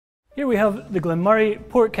Here we have the Glen Moray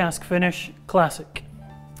Port Cask Finish Classic.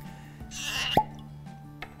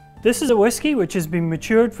 This is a whisky which has been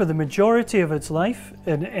matured for the majority of its life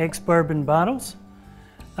in ex-bourbon barrels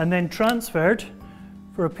and then transferred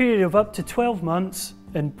for a period of up to 12 months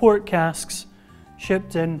in port casks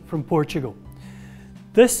shipped in from Portugal.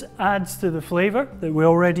 This adds to the flavour that we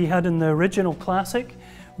already had in the original classic,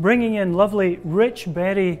 bringing in lovely rich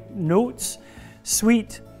berry notes,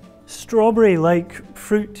 sweet strawberry-like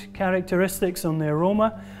fruit characteristics on the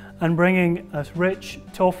aroma, and bringing a rich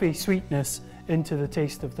toffee sweetness into the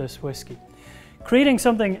taste of this whisky. Creating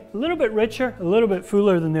something a little bit richer, a little bit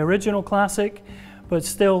fuller than the original classic, but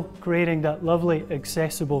still creating that lovely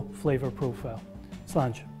accessible flavour profile.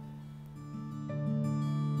 Sláinte.